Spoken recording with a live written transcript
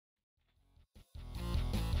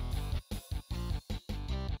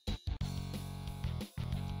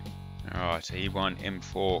Right, E1,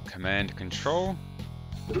 M4, command control.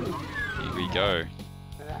 Here we go.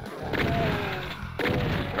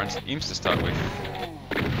 Grunts and imps to start with.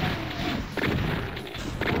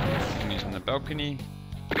 Enemies on the balcony.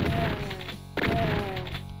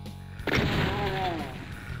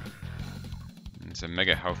 There's a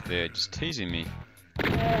mega health there, just teasing me.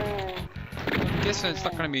 I guess it's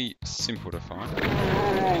not going to be simple to find.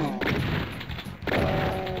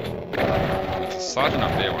 There's a sergeant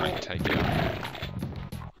up there I want to take out.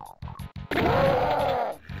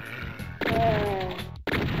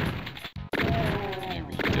 There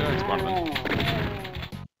we go, it's one of them.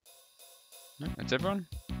 No, that's everyone?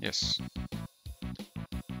 Yes.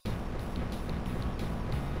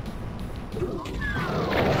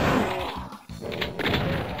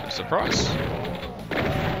 Surprise!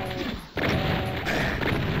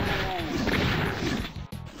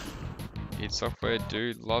 id Software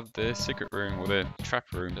do love their secret room, or their trap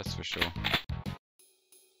room, that's for sure.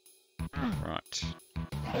 Right.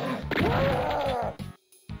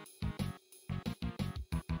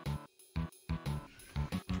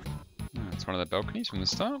 That's one of the balconies from the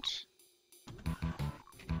start.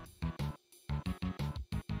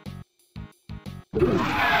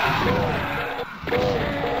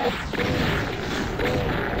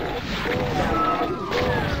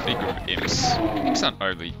 Big group of imps. Imps aren't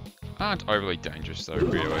overly dangerous though,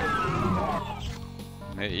 really.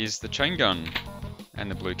 There is the chain gun and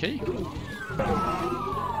the blue key.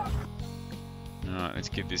 Alright, let's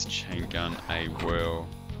give this chain gun a whirl.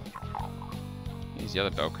 Here's the other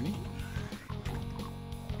balcony.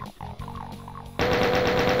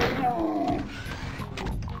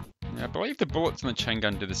 Now, I believe the bullets on the chain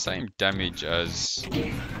gun do the same damage as...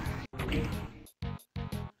 What did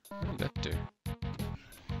that do?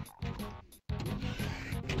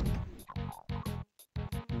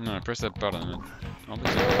 No, press that button and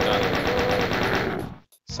obviously it's done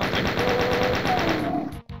something.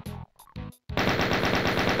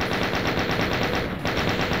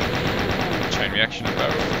 Chain reaction of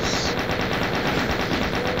barrels.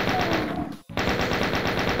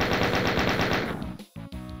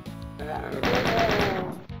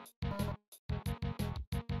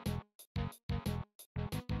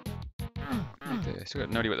 There, still got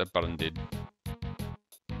no idea what that button did.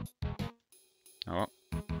 Oh well.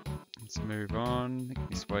 Let's move on. I think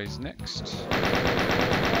this way's next.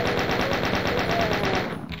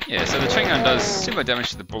 Yeah, so the chain gun does similar damage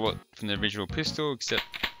to the bullet from the original pistol, except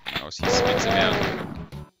obviously spits them out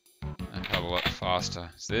a hell of a lot faster.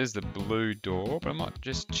 So there's the blue door, but I might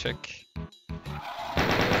just check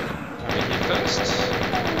over here first.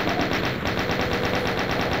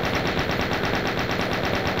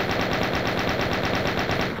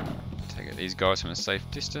 Take out these guys from a safe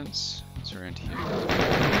distance. What's around here?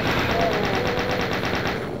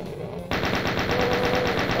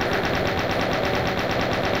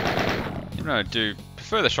 I do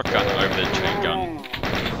prefer the shotgun over the chain gun.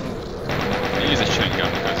 I use a chain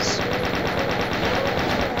gun because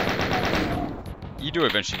you do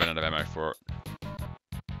eventually run out of ammo for it.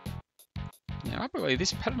 Now I believe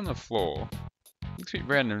this pattern on the floor looks a bit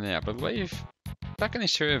random now, but I believe back in the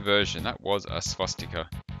stereo version that was a swastika.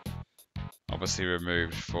 Obviously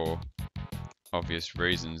removed for obvious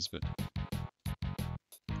reasons, but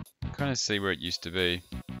you can kind of see where it used to be.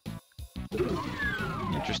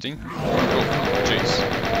 Interesting. Oh, jeez.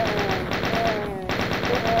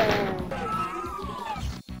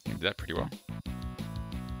 Did that pretty well.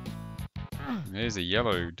 There's a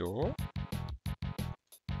yellow door.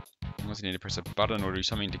 Unless you need to press a button or do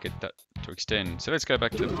something to get that to extend. So let's go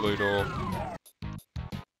back to the blue door.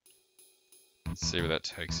 Let's see where that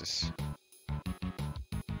takes us.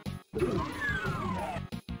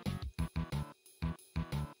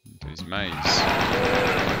 Into this maze.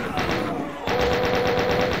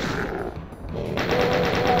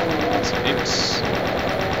 Imps.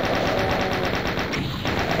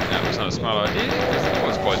 That was not a smart idea because there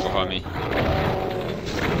was boys behind me.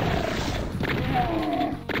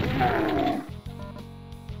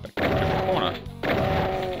 Back to the corner.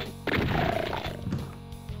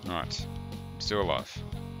 Alright, I'm still alive.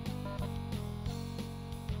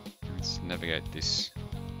 Let's navigate this.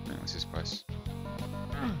 No, what's this place?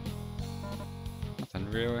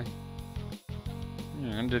 Nothing really.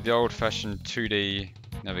 Yeah, under the old-fashioned 2D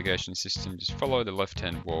navigation system, just follow the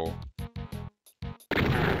left-hand wall.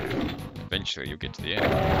 Eventually you'll get to the end.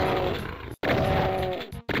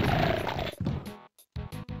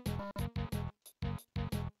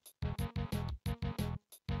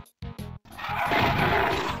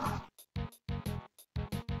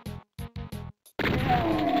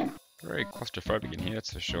 Very claustrophobic in here,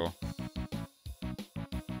 that's for sure.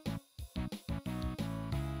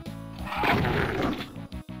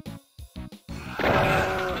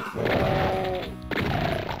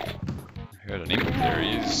 Heard an imp. There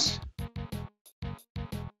he is.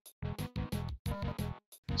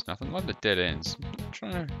 There's nothing. Like the dead ends. I'm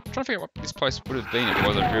trying to figure out what this place would have been if it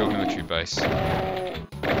was a real military base.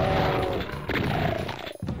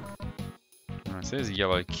 Alright, so there's a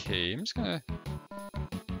yellow key. I'm just gonna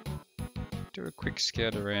do a quick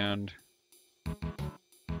scout around.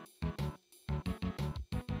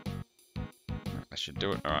 That should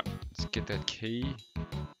do it. Alright, let's get that key.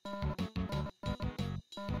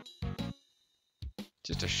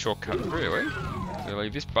 Just a shortcut, really. So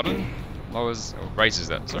leave this button, lowers, or raises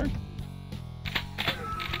that, sorry.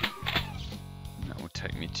 And that will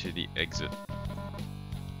take me to the exit.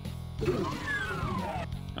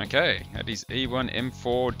 Okay, that is E1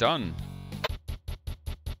 M4 done.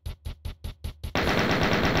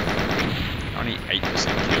 Only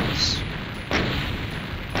 8% kills.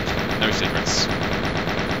 No secrets.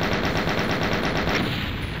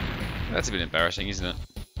 That's a bit embarrassing, isn't it?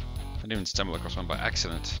 I didn't even stumble across one by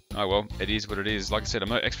accident. Oh well, it is what it is. Like I said, I'm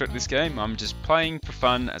no expert at this game. I'm just playing for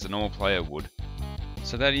fun as a normal player would.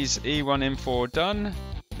 So that is E1 M4 done.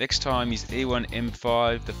 Next time is E1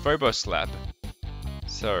 M5, the Phobos lab.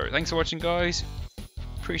 So thanks for watching, guys.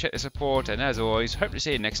 Appreciate the support, and as always, hope to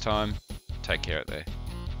see you next time. Take care out there.